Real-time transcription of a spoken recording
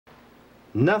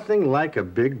Nothing like a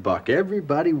big buck.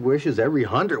 Everybody wishes, every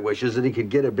hunter wishes that he could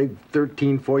get a big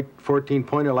 13, 14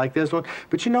 pointer like this one.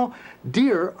 But you know,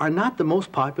 deer are not the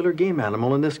most popular game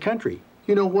animal in this country.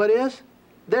 You know what is?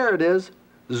 There it is,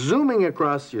 zooming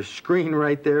across your screen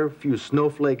right there, a few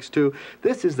snowflakes too.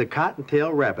 This is the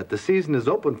cottontail rabbit. The season is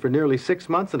open for nearly 6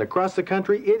 months, and across the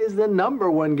country, it is the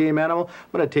 #1 game animal.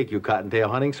 I'm going to take you cottontail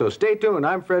hunting, so stay tuned.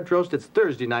 I'm Fred Trost. It's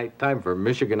Thursday night, time for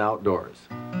Michigan Outdoors.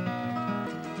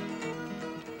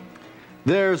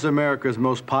 There's America's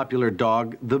most popular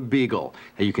dog, the beagle.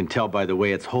 And you can tell by the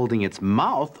way it's holding its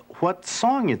mouth what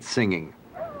song it's singing.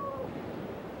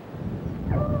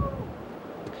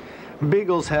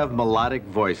 Beagles have melodic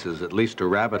voices, at least to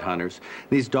rabbit hunters.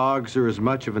 These dogs are as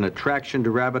much of an attraction to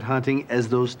rabbit hunting as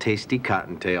those tasty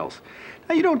cottontails.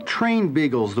 Now, you don't train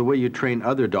beagles the way you train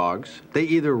other dogs. They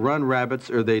either run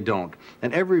rabbits or they don't.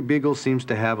 And every beagle seems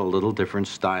to have a little different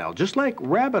style. Just like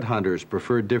rabbit hunters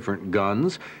prefer different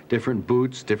guns, different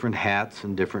boots, different hats,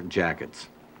 and different jackets.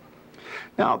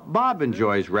 Now, Bob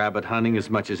enjoys rabbit hunting as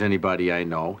much as anybody I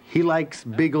know. He likes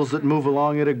beagles that move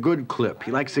along at a good clip.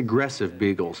 He likes aggressive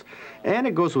beagles. And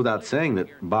it goes without saying that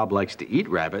Bob likes to eat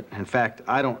rabbit. In fact,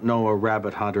 I don't know a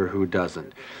rabbit hunter who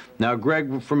doesn't. Now,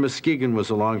 Greg from Muskegon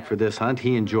was along for this hunt.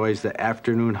 He enjoys the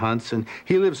afternoon hunts, and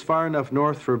he lives far enough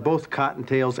north for both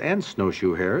cottontails and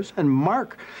snowshoe hares. And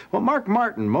Mark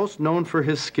Martin, most known for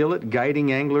his skill at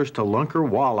guiding anglers to lunker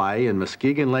walleye in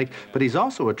Muskegon Lake, but he's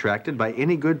also attracted by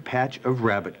any good patch of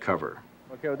rabbit cover.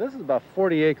 Okay, well, this is about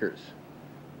 40 acres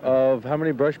of how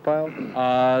many brush piles?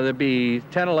 There'd be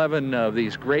 10, 11 of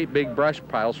these great big brush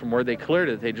piles from where they cleared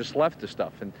it. They just left the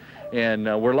stuff. And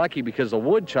we're lucky because the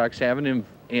woodchucks haven't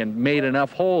made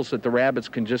enough holes that the rabbits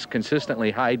can just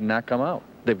consistently hide and not come out.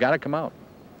 They've got to come out.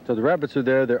 So the rabbits are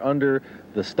there, they're under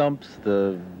the stumps,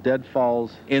 the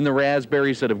deadfalls. In the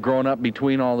raspberries that have grown up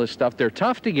between all this stuff. They're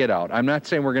tough to get out. I'm not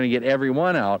saying we're going to get every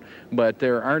one out, but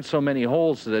there aren't so many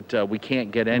holes that we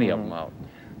can't get any of them out.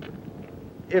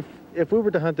 If we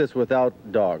were to hunt this without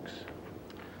dogs,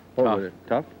 what would it?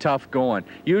 Tough? Tough going.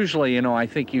 Usually, you know, I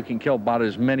think you can kill about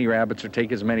as many rabbits or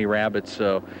take as many rabbits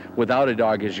without a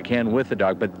dog as you can with a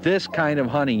dog. But this kind of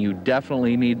hunting, you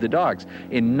definitely need the dogs.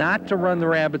 And not to run the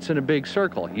rabbits in a big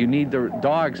circle. You need the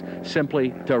dogs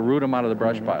simply to root them out of the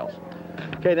brush piles.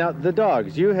 Okay, now the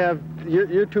dogs. You have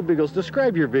your two beagles.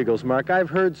 Describe your beagles, Mark. I've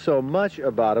heard so much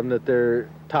about them that they're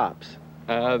tops.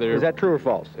 Is that true or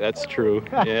false? That's true.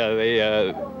 Yeah, they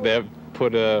have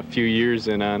put a few years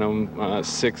in on them,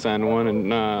 6 on one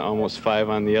and almost 5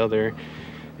 on the other,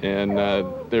 and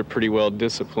they're pretty well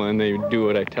disciplined. They do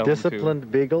what I tell them to. Disciplined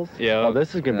beagles? Yeah. Oh,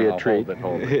 this is going to be a treat.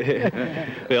 Hold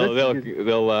it.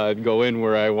 They'll go in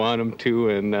where I want them to,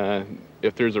 and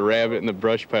if there's a rabbit in the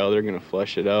brush pile, they're going to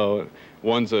flush it out.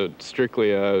 One's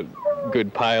strictly a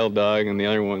good pile dog, and the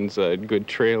other one's a good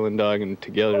trailing dog, and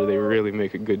together they really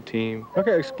make a good team.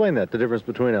 Okay, explain that, the difference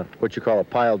between what you call a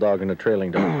pile dog and a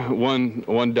trailing dog.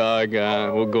 One dog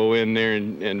will go in there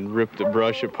and rip the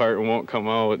brush apart and won't come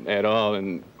out at all,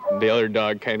 and the other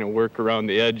dog kind of work around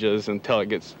the edges until it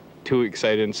gets too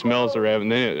excited and smells the rabbit,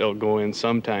 and then it'll go in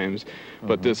sometimes.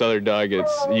 But this other dog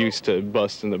gets used to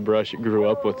busting the brush. It grew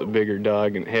up with a bigger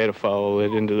dog and had to follow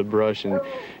it into the brush, and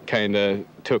kind of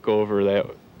took over that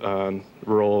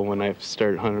role when I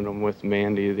started hunting them with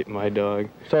Mandy, my dog.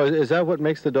 So is that what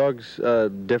makes the dogs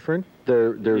different?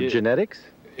 Their genetics?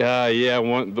 Yeah.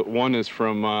 One is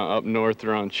from up north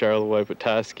around Charlevoix,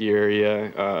 Petoskey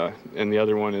area, and the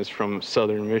other one is from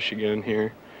southern Michigan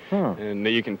here. Huh. And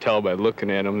you can tell by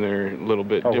looking at them, they're a little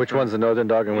bit different. Which one's the northern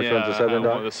dog and which one's the southern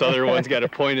dog? The southern one's got a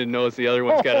pointed nose, the other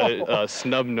one's got a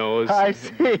snub nose. I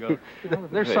see.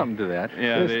 There's something to that.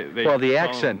 Yeah. Well, the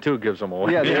accent, too, gives them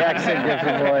away. Yeah, the accent gives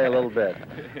them away a little bit.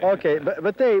 Okay,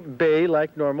 but they bay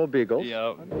like normal beagles.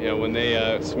 Yeah, when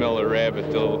they smell a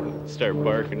rabbit, they'll start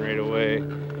barking right away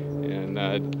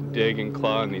and dig and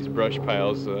claw in these brush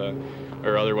piles.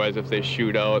 Or otherwise, if they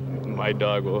shoot out, my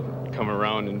dog will come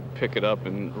around and pick it up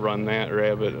and run that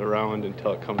rabbit around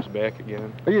until it comes back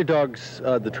again. Are your dogs,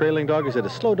 the trailing dog, is it a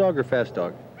slow dog or fast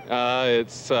dog?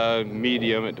 It's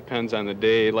medium. It depends on the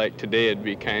day. Like today, it'd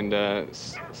be kind of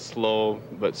slow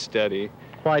but steady.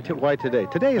 Why today?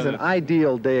 Today is an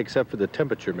ideal day except for the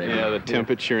temperature, maybe. Yeah, the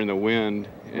temperature and the wind.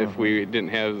 If we didn't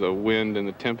have the wind and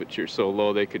the temperature so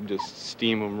low, they could just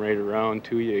steam them right around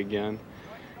to you again.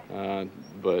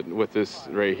 But with this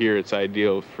right here, it's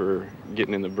ideal for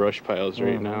getting in the brush piles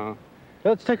right now.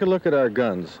 Let's take a look at our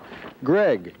guns.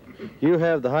 Greg, you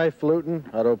have the highfalutin.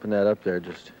 I'd open that up there,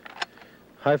 just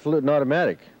highfalutin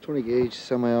automatic. 20 gauge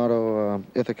semi-auto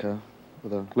Ithaca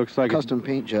with a Looks like custom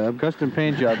paint job. Custom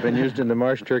paint job been used in the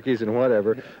marsh turkeys and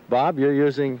whatever. Bob, you're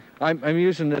using? I'm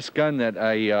using this gun that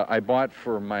I bought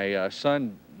for my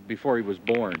son before he was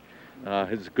born.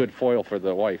 It's a good foil for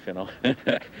the wife, you know.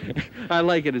 I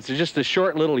like it. It's just a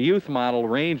short little youth model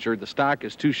Ranger. The stock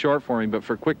is too short for me, but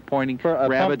for quick pointing, For a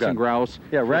rabbits pump and grouse.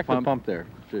 Yeah, rack the pump. pump there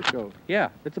to show. Yeah,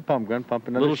 It's a pump gun, pump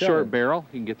another little shell short in. barrel.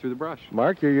 You can get through the brush.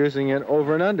 Mark, you're using it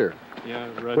over and under Yeah,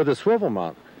 right. with a swivel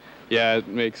mount. Yeah, it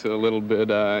makes it a little bit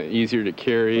easier to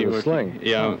carry. With a sling.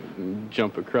 Yeah,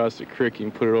 jump across the creek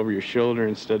and put it over your shoulder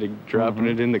instead of dropping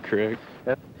it in the creek.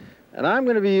 And I'm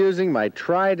going to be using my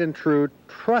tried and true,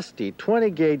 trusty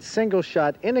 20-gauge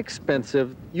single-shot,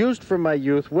 inexpensive, used from my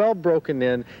youth, well broken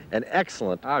in, and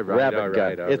excellent rabbit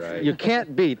gun. You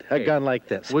can't beat a gun like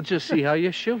this. We'll just see how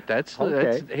you shoot.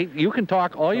 Okay. Hey, you can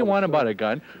talk all you want about a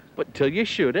gun, but till you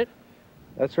shoot it.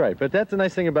 That's right. But that's the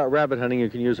nice thing about rabbit hunting. You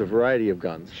can use a variety of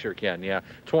guns. Sure can, yeah.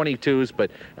 22s,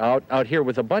 but out here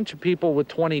with a bunch of people with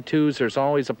 22s, there's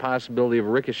always a possibility of a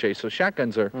ricochet. So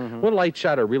shotguns are, with light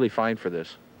shot, are really fine for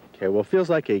this. Okay, well, it feels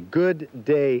like a good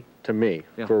day to me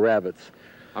for rabbits.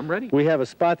 I'm ready. We have a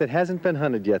spot that hasn't been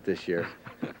hunted yet this year.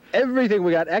 Everything,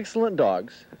 we got excellent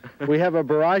dogs. We have a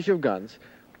barrage of guns.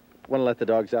 Want to let the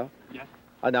dogs out? Yeah.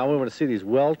 Now we want to see these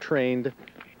well-trained,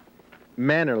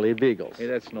 mannerly beagles. Hey,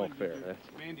 that's no fair.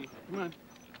 Mandy, come on.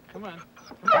 Come on.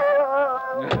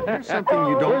 Here's something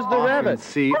you don't Where's the often rabbit?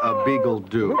 see a beagle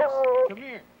do. Come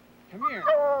here. Come here.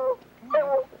 Come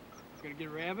on. Gonna get a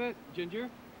rabbit? Ginger?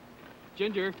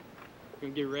 Ginger?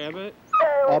 Gonna get a rabbit?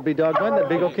 I'll be doggone, that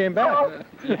beagle came back.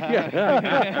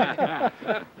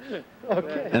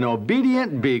 Okay. An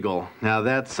obedient beagle. Now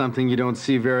that's something you don't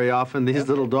see very often. These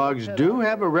little dogs do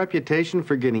have a reputation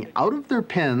for getting out of their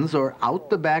pens or out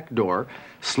the back door,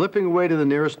 slipping away to the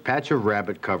nearest patch of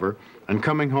rabbit cover, and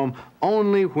coming home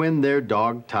only when they're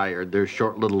dog tired. Their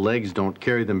short little legs don't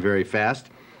carry them very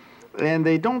fast, and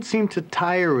they don't seem to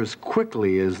tire as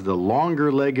quickly as the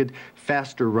longer-legged,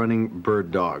 faster-running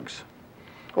bird dogs.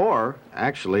 Or,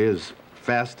 actually, as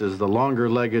fast as the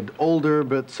longer-legged, older,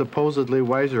 but supposedly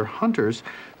wiser hunters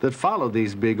that follow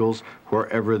these beagles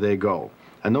wherever they go.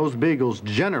 And those beagles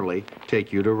generally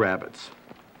take you to rabbits.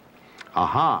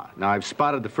 Aha! Now I've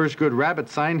spotted the first good rabbit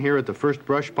sign here at the first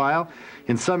brush pile.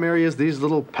 In some areas, these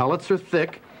little pellets are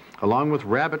thick, along with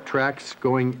rabbit tracks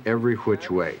going every which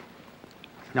way.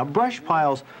 Now, brush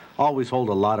piles always hold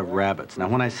a lot of rabbits. Now,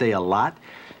 when I say a lot,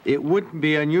 it wouldn't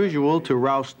be unusual to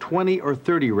rouse 20 or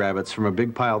 30 rabbits from a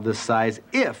big pile this size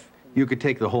if you could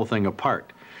take the whole thing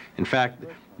apart. In fact,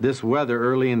 this weather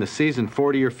early in the season,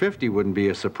 40 or 50 wouldn't be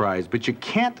a surprise, but you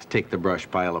can't take the brush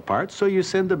pile apart, so you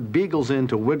send the beagles in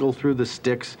to wiggle through the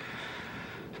sticks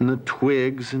and the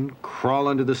twigs and crawl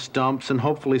under the stumps and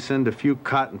hopefully send a few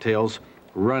cottontails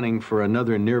running for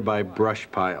another nearby brush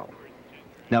pile.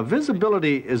 Now,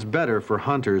 visibility is better for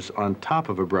hunters on top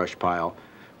of a brush pile,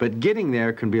 but getting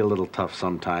there can be a little tough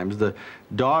sometimes. The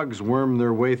dogs worm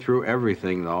their way through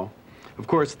everything, though. Of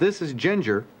course, this is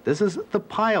Ginger. This is the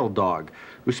pile dog,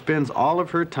 who spends all of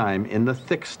her time in the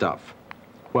thick stuff.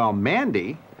 While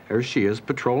Mandy, there she is,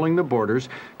 patrolling the borders,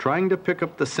 trying to pick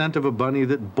up the scent of a bunny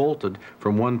that bolted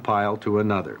from one pile to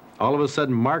another. All of a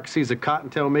sudden, Mark sees a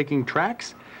cottontail making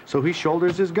tracks, so he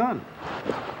shoulders his gun.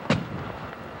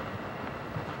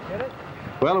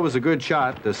 Well, it was a good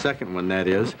shot, the second one, that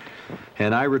is,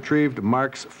 and I retrieved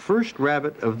Mark's first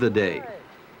rabbit of the day.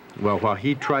 Well, while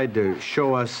he tried to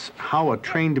show us how a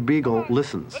trained beagle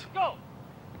listens. Let's go.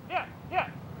 Yeah,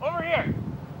 over here.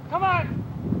 Come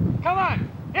on,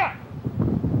 yeah.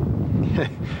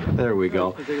 There we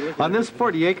go. On this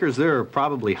 40 acres, there are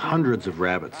probably hundreds of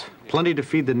rabbits. Plenty to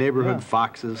feed the neighborhood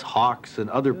foxes, hawks, and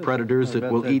other predators that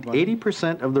will eat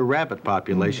 80% of the rabbit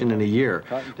population in a year.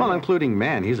 Well, including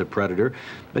man, he's a predator,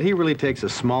 but he really takes a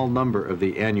small number of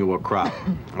the annual crop.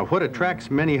 Now, what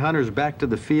attracts many hunters back to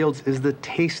the fields is the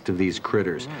taste of these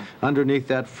critters. Underneath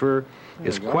that fur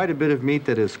is quite a bit of meat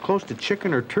that is close to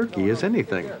chicken or turkey as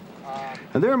anything.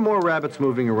 And there are more rabbits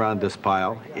moving around this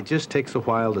pile. It just takes a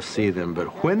while to see them, but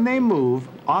when they move,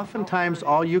 oftentimes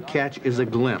all you catch is a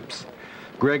glimpse.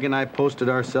 Greg and I posted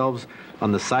ourselves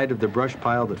on the side of the brush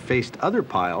pile that faced other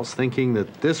piles, thinking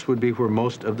that this would be where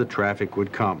most of the traffic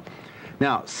would come.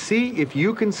 Now, see if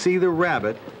you can see the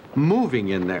rabbit moving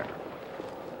in there.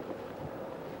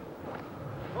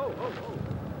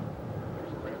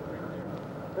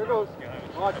 There goes.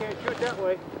 Oh, I can't shoot that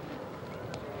way.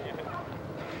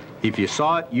 If you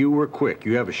saw it, you were quick.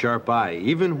 You have a sharp eye,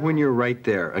 even when you're right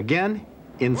there. Again,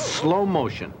 in slow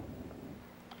motion.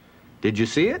 Did you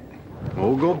see it?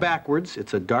 We'll go backwards.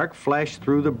 It's a dark flash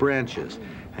through the branches.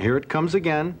 Here it comes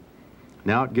again.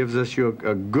 Now it gives us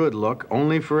a good look,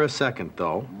 only for a second,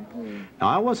 though. Now,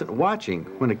 I wasn't watching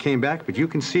when it came back, but you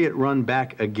can see it run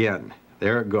back again.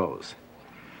 There it goes.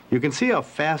 You can see how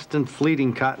fast and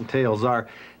fleeting cottontails are,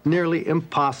 nearly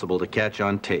impossible to catch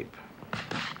on tape.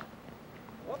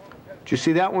 Did you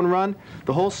see that one run?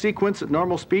 The whole sequence at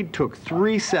normal speed took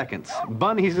 3 seconds.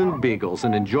 Bunnies and beagles,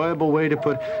 an enjoyable way to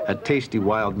put a tasty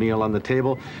wild meal on the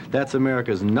table. That's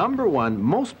America's #1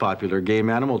 most popular game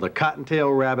animal, the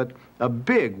cottontail rabbit, a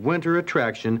big winter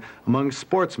attraction among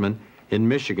sportsmen in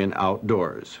Michigan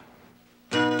outdoors.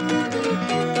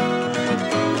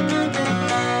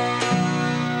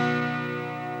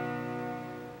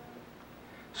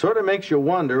 Sort of makes you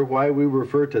wonder why we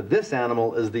refer to this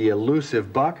animal as the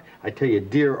elusive buck. I tell you,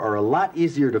 deer are a lot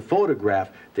easier to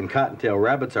photograph than cottontail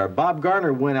rabbits are. Bob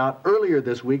Garner went out earlier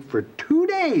this week for 2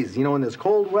 days, you know, in this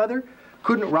cold weather.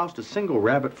 Couldn't roust a single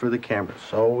rabbit for the camera.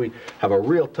 So we have a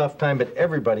real tough time, but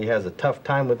everybody has a tough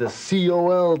time with this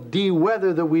cold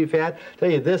weather that we've had.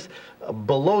 Tell you this,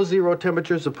 below 0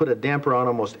 temperatures have put a damper on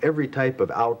almost every type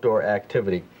of outdoor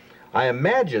activity. I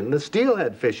imagine the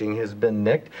steelhead fishing has been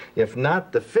nicked. If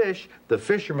not the fish, the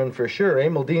fishermen for sure.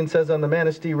 Emil Dean says on the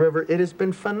Manistee River, it has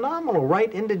been phenomenal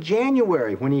right into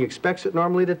January when he expects it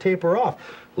normally to taper off.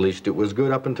 At least it was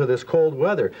good up until this cold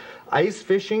weather. Ice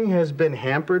fishing has been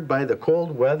hampered by the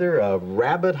cold weather.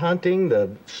 Rabbit hunting, the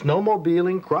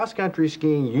snowmobiling, cross-country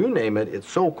skiing, you name it. It's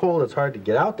so cold it's hard to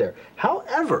get out there.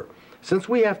 However, since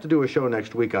we have to do a show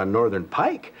next week on northern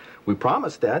pike, we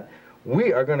promised that,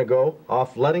 we are going to go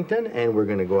off Ludington, and we're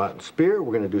going to go out and spear.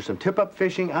 We're going to do some tip-up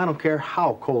fishing. I don't care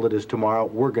how cold it is tomorrow.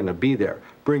 We're going to be there.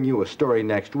 Bring you a story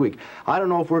next week. I don't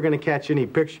know if we're going to catch any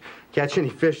fish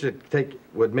that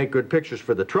would make good pictures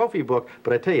for the trophy book,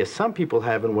 but I tell you, some people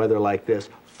have in weather like this.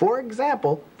 For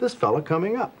example, this fella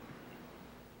coming up.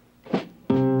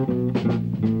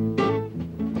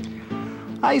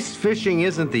 Ice fishing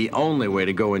isn't the only way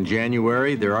to go in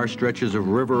January. There are stretches of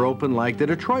river open like the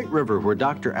Detroit River, where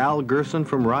Dr. Al Gerson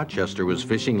from Rochester was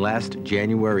fishing last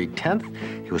January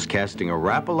 10th. He was casting a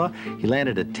Rapala. He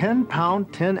landed a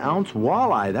 10-pound, 10-ounce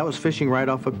walleye. That was fishing right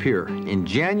off a pier. In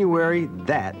January,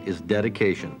 that is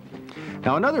dedication.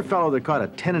 Now, another fellow that caught a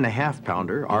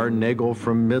 10.5-pounder, R. Nagel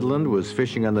from Midland, was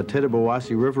fishing on the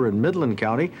Tittabawassee River in Midland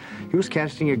County. He was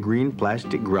casting a green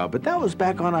plastic grub, but that was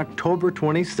back on October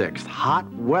 26th. Hot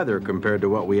weather compared to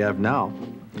what we have now.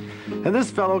 And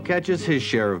this fellow catches his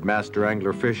share of master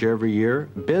angler fish every year.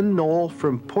 Ben Knoll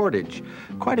from Portage.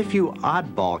 Quite a few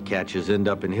oddball catches end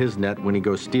up in his net when he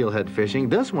goes steelhead fishing.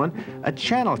 This one, a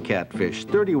channel catfish,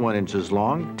 31 inches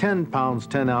long, 10 pounds,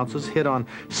 10 ounces, hit on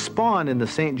spawn in the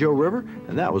St. Joe River,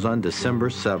 and that was on December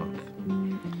 7th.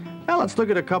 Now let's look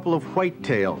at a couple of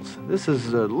whitetails. This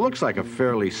is looks like a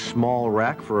fairly small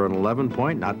rack for an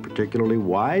 11-point, not particularly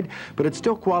wide, but it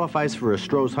still qualifies for a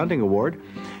Stroh's Hunting Award.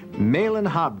 Malin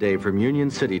Hobday from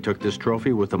Union City took this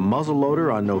trophy with a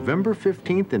muzzleloader on November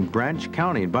 15th in Branch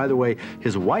County. And by the way,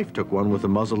 his wife took one with a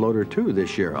muzzleloader too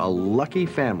this year. A lucky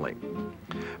family.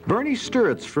 Bernie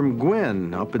Sturritz from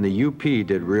Gwynn up in the UP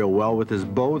did real well with his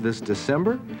bow this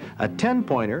December. A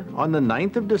 10-pointer on the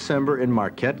 9th of December in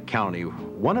Marquette County.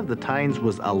 One of the tines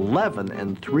was 11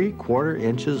 3/4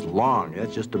 inches long.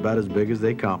 That's just about as big as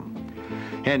they come.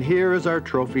 And here is our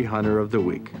trophy hunter of the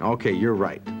week. Okay, you're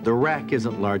right. The rack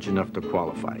isn't large enough to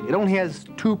qualify. It only has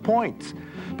 2 points.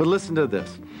 But listen to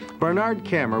this. Bernard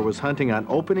Kammer was hunting on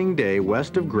opening day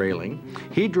west of Grayling.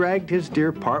 He dragged his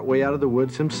deer partway out of the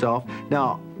woods himself.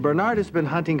 Now, Bernard has been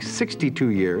hunting 62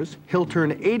 years. He'll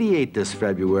turn 88 this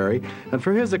February. And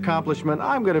for his accomplishment,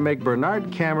 I'm going to make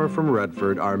Bernard Kammer from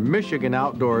Redford our Michigan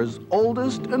Outdoors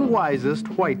oldest and wisest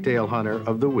whitetail hunter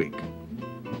of the week.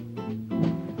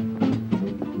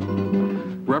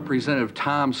 Representative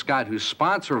Tom Scott, who's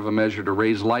sponsor of a measure to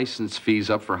raise license fees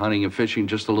up for hunting and fishing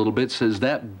just a little bit, says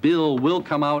that bill will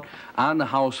come out on the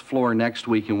House floor next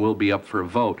week and will be up for a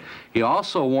vote. He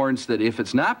also warns that if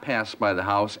it's not passed by the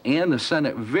House and the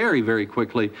Senate very, very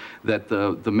quickly, that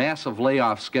the massive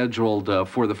layoff scheduled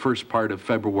for the first part of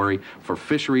February for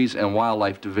Fisheries and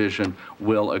Wildlife Division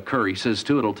will occur. He says,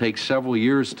 too, it'll take several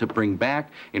years to bring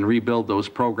back and rebuild those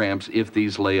programs if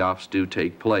these layoffs do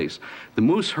take place. The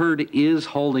moose herd is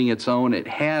holding its own. It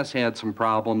has had some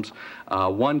problems.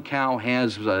 One cow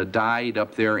has died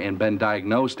up there and been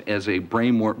diagnosed as a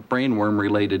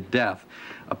brainworm-related death.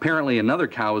 Apparently another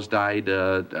cow has died,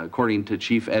 according to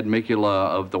Chief Ed Mikula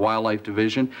of the Wildlife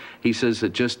Division. He says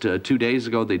that just 2 days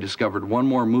ago they discovered one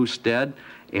more moose dead,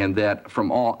 and that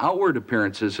from all outward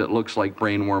appearances it looks like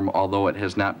brainworm, although it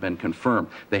has not been confirmed.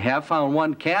 They have found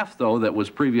one calf, though, that was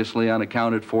previously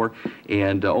unaccounted for,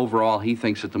 and overall he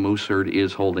thinks that the moose herd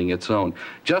is holding its own.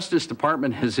 Justice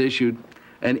Department has issued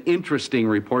an interesting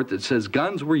report that says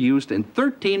guns were used in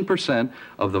 13%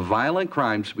 of the violent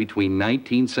crimes between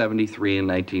 1973 and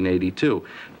 1982.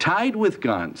 Tied with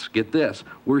guns, get this,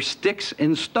 were sticks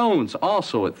and stones,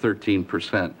 also at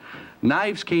 13%.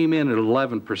 Knives came in at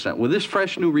 11%. With this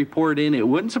fresh new report in, it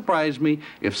wouldn't surprise me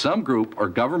if some group or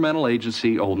governmental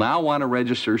agency will now want to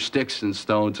register sticks and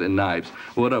stones and knives.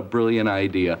 What a brilliant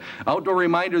idea. Outdoor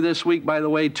reminder this week, by the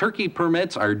way, turkey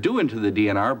permits are due into the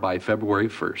DNR by February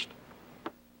 1st.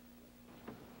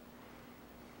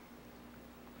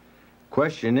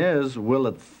 Question is, will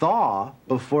it thaw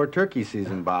before turkey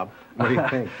season, Bob? What do you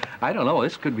think? I don't know.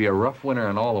 This could be a rough winter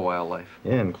on all the wildlife.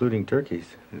 Yeah, including turkeys.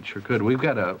 It sure could. We've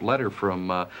got a letter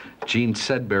from Gene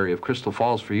Sedberry of Crystal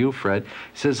Falls for you, Fred.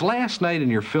 He says, last night in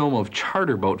your film of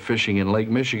charter boat fishing in Lake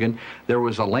Michigan, there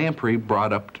was a lamprey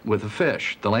brought up with a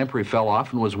fish. The lamprey fell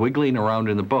off and was wiggling around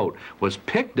in the boat, was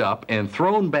picked up and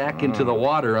thrown back into the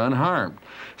water unharmed.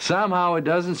 Somehow it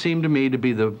doesn't seem to me to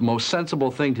be the most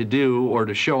sensible thing to do or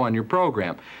to show on your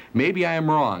program. Maybe I am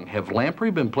wrong. Have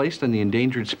lamprey been placed on the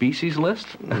endangered species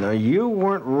list? No, you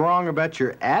weren't wrong about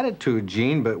your attitude,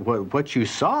 Gene, but what you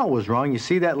saw was wrong. You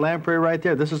see that lamprey right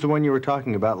there? This is the one you were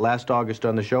talking about last August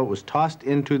on the show. It was tossed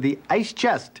into the ice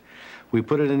chest. We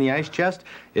put it in the ice chest.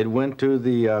 It went to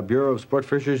the Bureau of Sport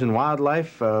Fisheries and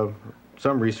Wildlife,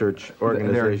 some research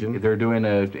organization. They're doing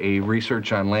a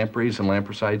research on lampreys and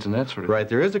lampricides and that sort of thing. Right.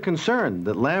 There is a concern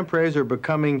that lampreys are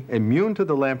becoming immune to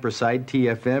the lampricide,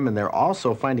 TFM, and they're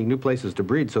also finding new places to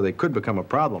breed, so they could become a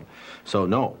problem. So,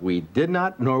 no, we did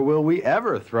not, nor will we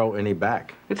ever throw any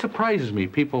back. It surprises me.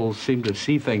 People seem to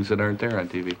see things that aren't there on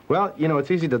TV. Well, you know, it's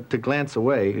easy to glance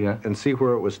away and see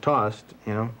where it was tossed,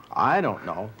 you know. I don't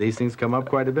know. These things come up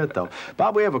quite a bit, though.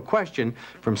 Bob, we have a question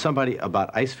from somebody about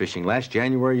ice fishing. Last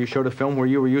January, you showed a film where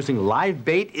you were using live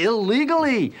bait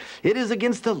illegally. It is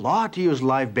against the law to use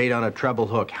live bait on a treble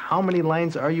hook. How many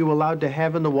lines are you allowed to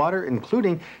have in the water,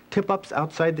 including tip-ups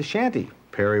outside the shanty?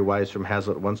 Perry Wise from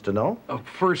Hazlitt wants to know.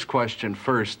 First question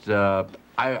first.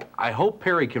 I hope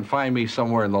Perry can find me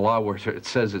somewhere in the law where it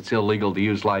says it's illegal to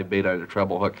use live bait on a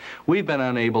treble hook. We've been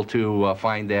unable to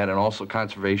find that, and also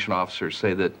conservation officers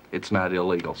say that it's not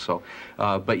illegal. So,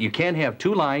 but you can have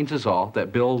 2 lines is all.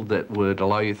 That bill that would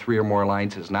allow you 3 or more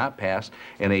lines is not passed,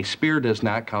 and a spear does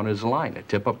not count as a line. A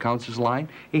tip-up counts as a line.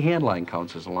 A hand line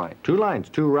counts as a line. 2 lines,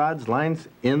 2 rods, lines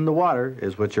in the water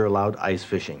is what you're allowed ice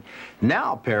fishing.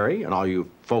 Now, Perry, and all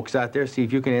you folks out there, see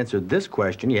if you can answer this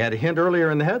question. You had a hint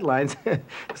earlier in the headlines.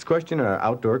 This question in our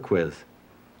outdoor quiz.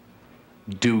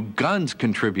 Do guns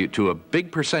contribute to a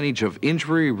big percentage of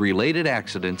injury-related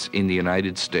accidents in the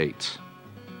United States?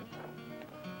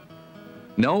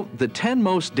 No, the 10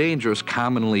 most dangerous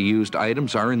commonly used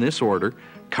items are in this order: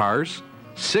 cars,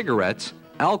 cigarettes,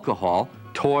 alcohol,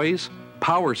 toys,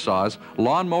 power saws,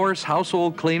 lawnmowers,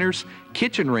 household cleaners,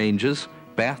 kitchen ranges,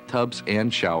 bathtubs,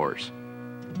 and showers.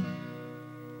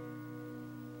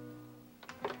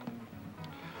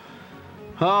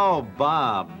 Oh,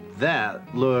 Bob,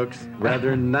 that looks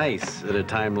rather nice at a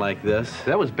time like this.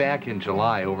 That was back in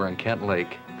July over on Kent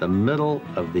Lake. The middle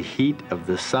of the heat of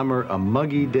the summer, a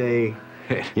muggy day.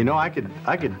 You know, I could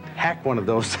hack one of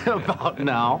those about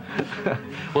now.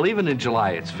 Well, even in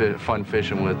July, it's fun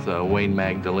fishing with Wayne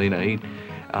Magdalena.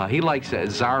 He likes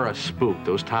that Zara spook,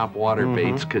 those top water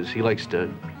baits, because he likes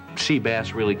to see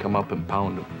bass really come up and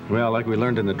pound them. Well, like we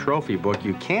learned in the trophy book,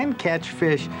 you can catch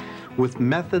fish with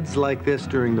methods like this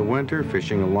during the winter,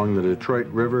 fishing along the Detroit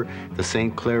River, the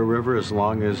St. Clair River, as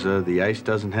long as the ice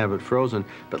doesn't have it frozen.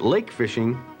 But lake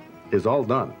fishing is all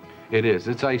done. It is.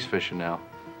 It's ice fishing now.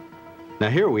 Now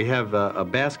here we have a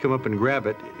bass come up and grab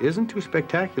it. It isn't too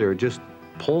spectacular. It just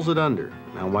pulls it under.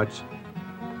 Now watch.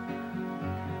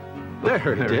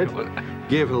 There it did.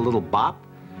 Gave it a little bop.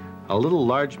 A little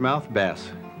largemouth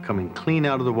bass coming clean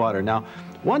out of the water. Now,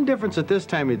 one difference at this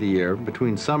time of the year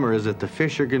between summer is that the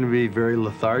fish are going to be very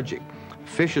lethargic.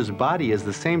 Fish's body is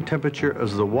the same temperature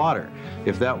as the water.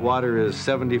 If that water is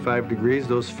 75 degrees,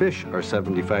 those fish are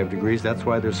 75 degrees. That's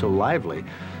why they're so lively.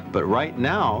 But right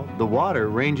now, the water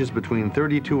ranges between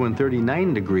 32 and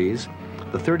 39 degrees.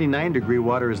 The 39-degree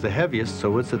water is the heaviest,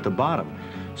 so it's at the bottom.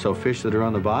 So fish that are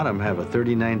on the bottom have a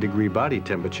 39-degree body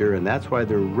temperature, and that's why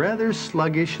they're rather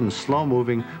sluggish and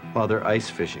slow-moving while they're ice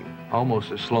fishing.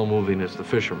 Almost as slow-moving as the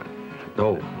fishermen.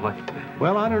 Oh,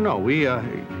 well, I don't know. We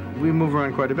move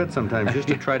around quite a bit sometimes just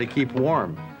to try to keep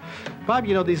warm. Bob,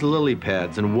 you know, these lily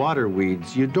pads and water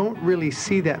weeds, you don't really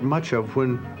see that much of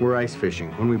when we're ice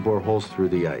fishing, when we bore holes through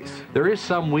the ice. There is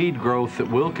some weed growth that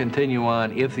will continue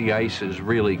on if the ice is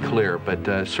really clear, but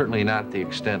certainly not the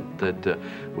extent that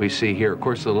we see here. Of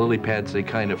course, the lily pads, they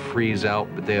kind of freeze out,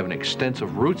 but they have an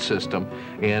extensive root system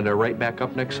and are right back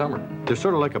up next summer. They're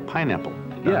sort of like a pineapple.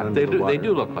 Yeah, they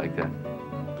do look like that.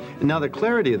 Now, the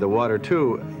clarity of the water,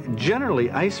 too, generally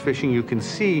ice fishing you can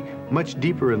see much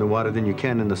deeper in the water than you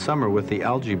can in the summer with the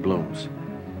algae blooms.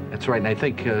 That's right, and I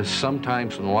think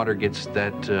sometimes when the water gets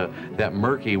that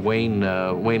murky, Wayne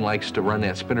likes to run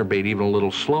that spinnerbait even a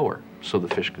little slower so the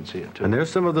fish can see it, too. And there's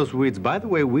some of those weeds. By the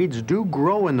way, weeds do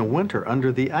grow in the winter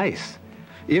under the ice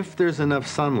if there's enough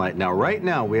sunlight. Now, right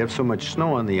now, we have so much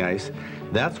snow on the ice,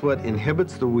 that's what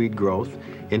inhibits the weed growth,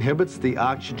 inhibits the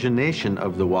oxygenation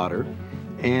of the water,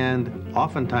 and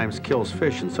oftentimes kills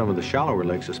fish in some of the shallower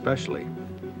lakes especially.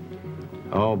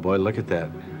 Oh boy, look at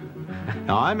that.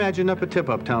 Now I imagine up at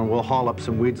Tip-Up Town we'll haul up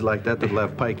some weeds like that that'll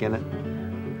have pike in it.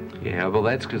 Yeah, well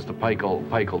that's because the pike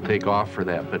will take off for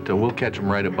that, but we'll catch them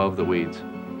right above the weeds.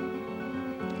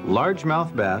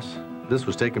 Largemouth bass. This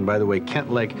was taken, by the way,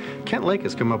 Kent Lake. Kent Lake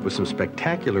has come up with some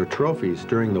spectacular trophies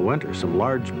during the winter, some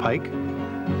large pike.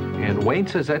 And Wayne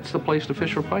says that's the place to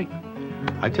fish for pike.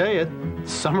 I tell you,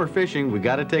 summer fishing, we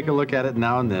got to take a look at it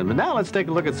now and then. But now let's take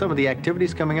a look at some of the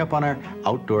activities coming up on our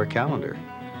outdoor calendar.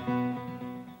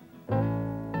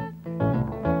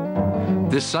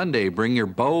 This Sunday, bring your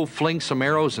bow, fling some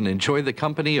arrows, and enjoy the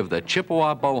company of the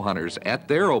Chippewa Bow Hunters at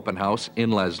their open house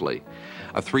in Leslie.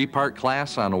 A 3-part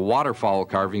class on waterfowl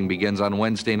carving begins on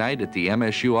Wednesday night at the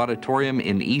MSU Auditorium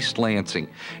in East Lansing.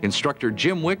 Instructor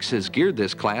Jim Wicks has geared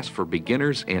this class for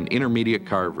beginners and intermediate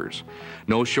carvers.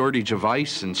 No shortage of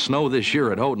ice and snow this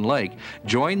year at Houghton Lake.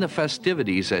 Join the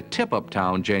festivities at Tip-Up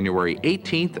Town January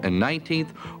 18th and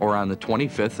 19th or on the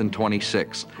 25th and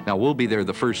 26th. Now, we'll be there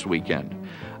the first weekend.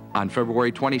 On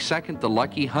February 22nd, the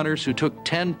lucky hunters who took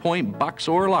 10-point bucks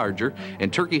or larger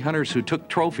and turkey hunters who took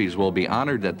trophies will be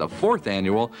honored at the 4th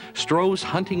annual Stroh's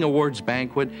Hunting Awards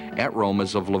Banquet at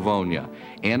Roma's of Livonia.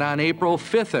 And on April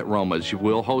 5th at Roma's, you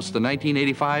will host the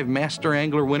 1985 Master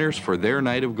Angler winners for their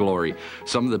night of glory.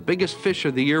 Some of the biggest fish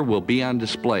of the year will be on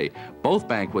display. Both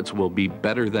banquets will be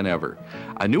better than ever.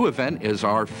 A new event is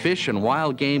our Fish and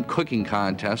Wild Game Cooking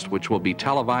Contest, which will be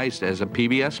televised as a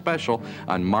PBS special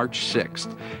on March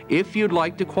 6th. If you'd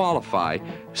like to qualify,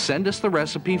 send us the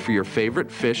recipe for your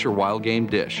favorite fish or wild game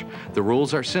dish. The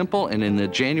rules are simple and in the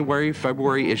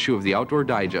January-February issue of the Outdoor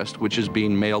Digest, which is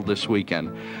being mailed this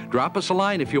weekend. Drop us a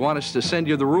line if you want us to send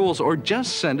you the rules, or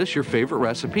just send us your favorite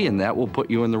recipe and that will put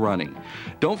you in the running.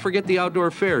 Don't forget the Outdoor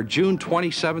Fair, June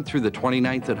 27th through the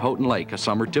 29th at Houghton Lake, a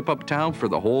summer tip-up town for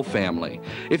the whole family.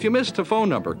 If you missed a phone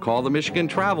number, call the Michigan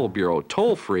Travel Bureau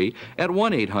toll-free at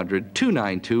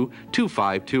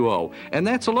 1-800-292-2520. And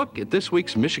that's a look at this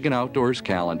week's Michigan Outdoors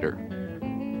calendar.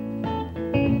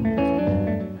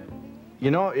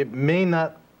 You know, it may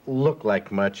not look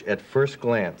like much at first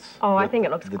glance. Oh, I think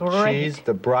it looks great. The cheese,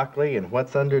 the broccoli, and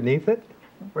what's underneath it?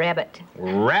 Rabbit.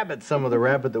 Rabbit, some of the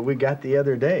rabbit that we got the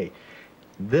other day.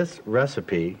 This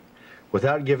recipe,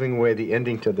 without giving away the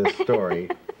ending to this story,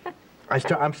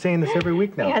 I'm saying this every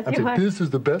week now. Yes, I'm saying, this is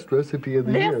the best recipe of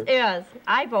the year. This is.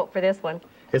 I vote for this one.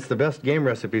 It's the best game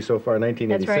recipe so far in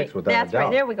 1986, That's right. without a doubt. That's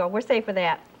right. There we go. We're safe with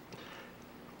that.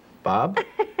 Bob?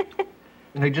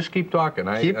 Hey, just keep talking.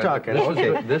 Keep talking.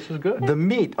 Okay. This is good. The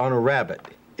meat on a rabbit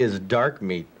is dark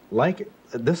meat.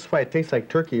 This is why it tastes like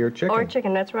turkey or chicken. Or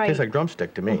chicken, that's right. It tastes like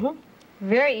drumstick to me. Mm-hmm.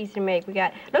 Very easy to make.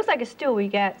 Looks like a stew. We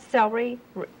got celery,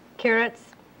 carrots,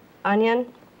 onion.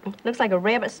 Looks like a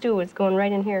rabbit stew. It's going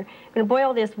right in here. I'm going to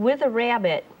boil this with a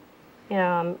rabbit.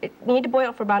 You need to boil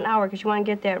it for about an hour because you want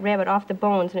to get that rabbit off the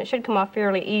bones, and it should come off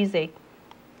fairly easy.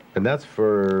 And that's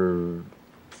for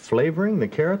flavoring the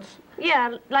carrots?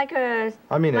 Yeah, like a...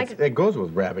 I mean, it goes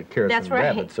with rabbit, carrots, and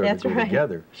rabbit sort of go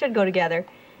together. Should go together.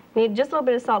 Need just a little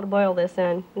bit of salt to boil this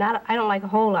in. I don't like a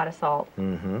whole lot of salt.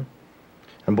 Mm-hmm.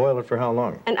 And boil it for how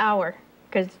long? An hour.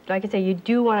 Because, like I say, you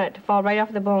do want it to fall right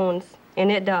off the bones,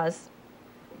 and it does.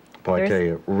 Boy, I tell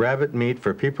you, rabbit meat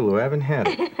for people who haven't had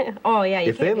it. Oh, yeah,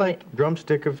 if they like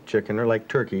drumstick of chicken or like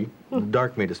turkey,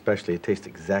 dark meat especially, it tastes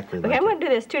exactly like it. I'm going to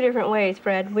do this 2 different ways,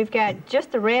 Fred. We've got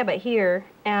just the rabbit here,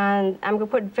 and I'm going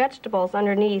to put vegetables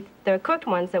underneath, the cooked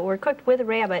ones that were cooked with the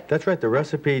rabbit. That's right. The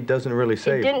recipe doesn't really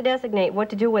say. It didn't designate what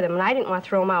to do with them, and I didn't want to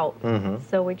throw them out. Mm-hmm.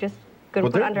 So we just going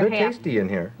to put under half. They're tasty in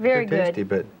here. Very they're good. Tasty,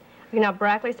 but... Now,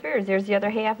 broccoli spears, there's the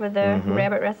other half of the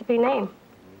rabbit recipe name.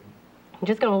 I'm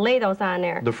just going to lay those on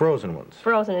there. The frozen ones.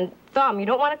 Frozen. And thaw them. You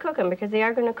don't want to cook them because they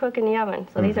are going to cook in the oven.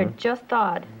 So these are just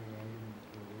thawed.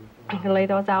 I'm going to lay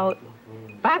those out.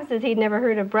 Bob says he'd never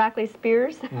heard of broccoli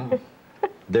spears.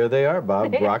 There they are,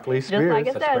 Bob. Broccoli spears. Just like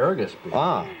it says. Asparagus spears.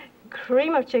 Ah.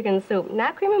 Cream of chicken soup,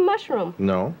 not cream of mushroom.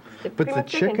 No. But the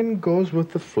chicken goes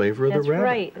with the flavor of the rabbit. That's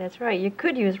right, that's right. You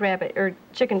could use rabbit or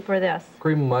chicken for this.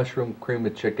 Cream of mushroom, cream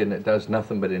of chicken, it does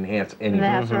nothing but enhance anything.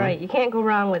 That's right. You can't go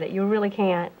wrong with it. You really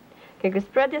can't. Okay, you can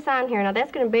spread this on here. Now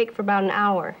that's going to bake for about an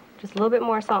hour. Just a little bit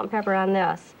more salt and pepper on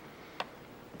this.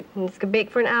 And it's going to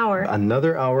bake for an hour.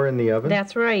 Another hour in the oven?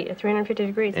 That's right, at 350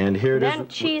 degrees. And here it is. Then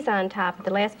cheese on top at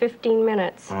the last 15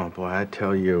 minutes. Oh, boy, I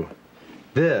tell you,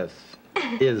 this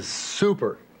is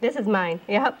super. This is mine,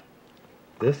 yep.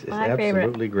 This is My absolutely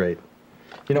favorite. great.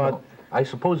 You know what? I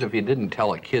suppose if you didn't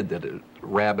tell a kid that a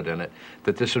rabbit in it,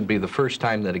 that this would be the first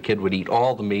time that a kid would eat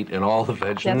all the meat and all the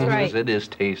vegetables. That's right. Because it is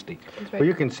tasty. That's right. Well,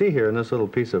 you can see here in this little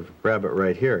piece of rabbit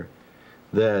right here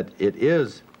that it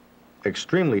is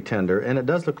extremely tender, and it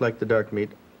does look like the dark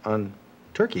meat on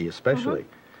turkey, especially,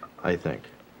 I think.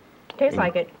 Tastes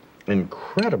like it.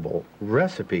 Incredible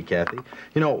recipe, Kathy.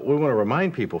 You know, we want to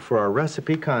remind people for our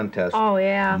recipe contest. Oh,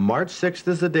 yeah. March 6th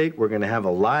is the date. We're going to have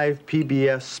a live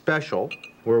PBS special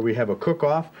where we have a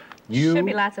cook-off. Should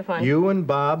be lots of fun. You and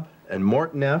Bob and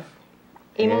Morton F.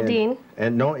 Emil Dean.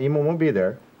 And no, Emil won't be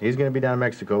there. He's going to be down in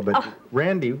Mexico. But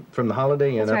Randy from the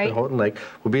Holiday Inn up in Houghton Lake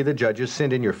will be the judges.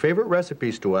 Send in your favorite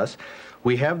recipes to us.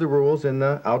 We have the rules in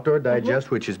the Outdoor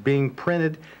Digest, which is being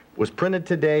printed. Was printed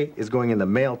today, is going in the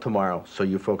mail tomorrow, so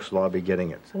you folks will all be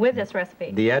getting it. With this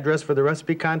recipe. The address for the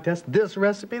recipe contest, this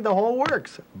recipe, the whole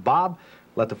works. Bob,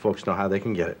 let the folks know how they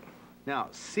can get it. Now,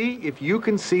 see if you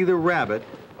can see the rabbit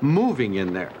moving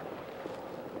in there.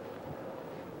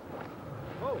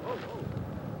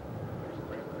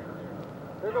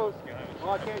 There goes.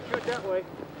 Oh, I can't shoot that way.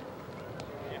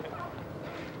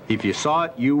 If you saw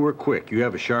it, you were quick. You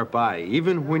have a sharp eye,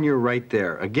 even when you're right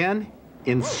there. Again,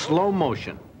 in slow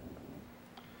motion.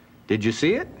 Did you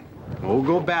see it? We'll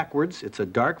go backwards. It's a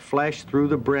dark flash through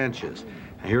the branches.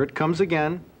 And here it comes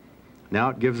again. Now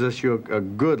it gives us a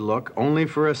good look, only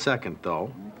for a second,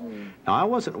 though. Now, I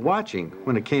wasn't watching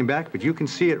when it came back, but you can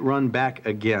see it run back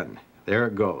again. There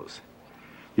it goes.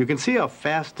 You can see how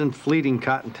fast and fleeting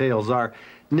cottontails are.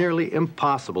 Nearly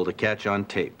impossible to catch on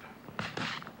tape.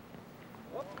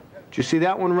 Did you see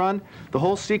that one run? The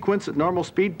whole sequence at normal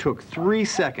speed took 3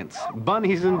 seconds.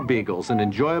 Bunnies and beagles, an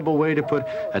enjoyable way to put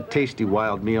a tasty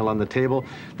wild meal on the table.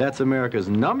 That's America's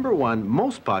 #1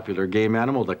 most popular game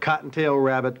animal, the cottontail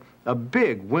rabbit, a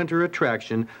big winter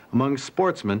attraction among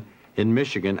sportsmen in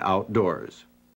Michigan outdoors.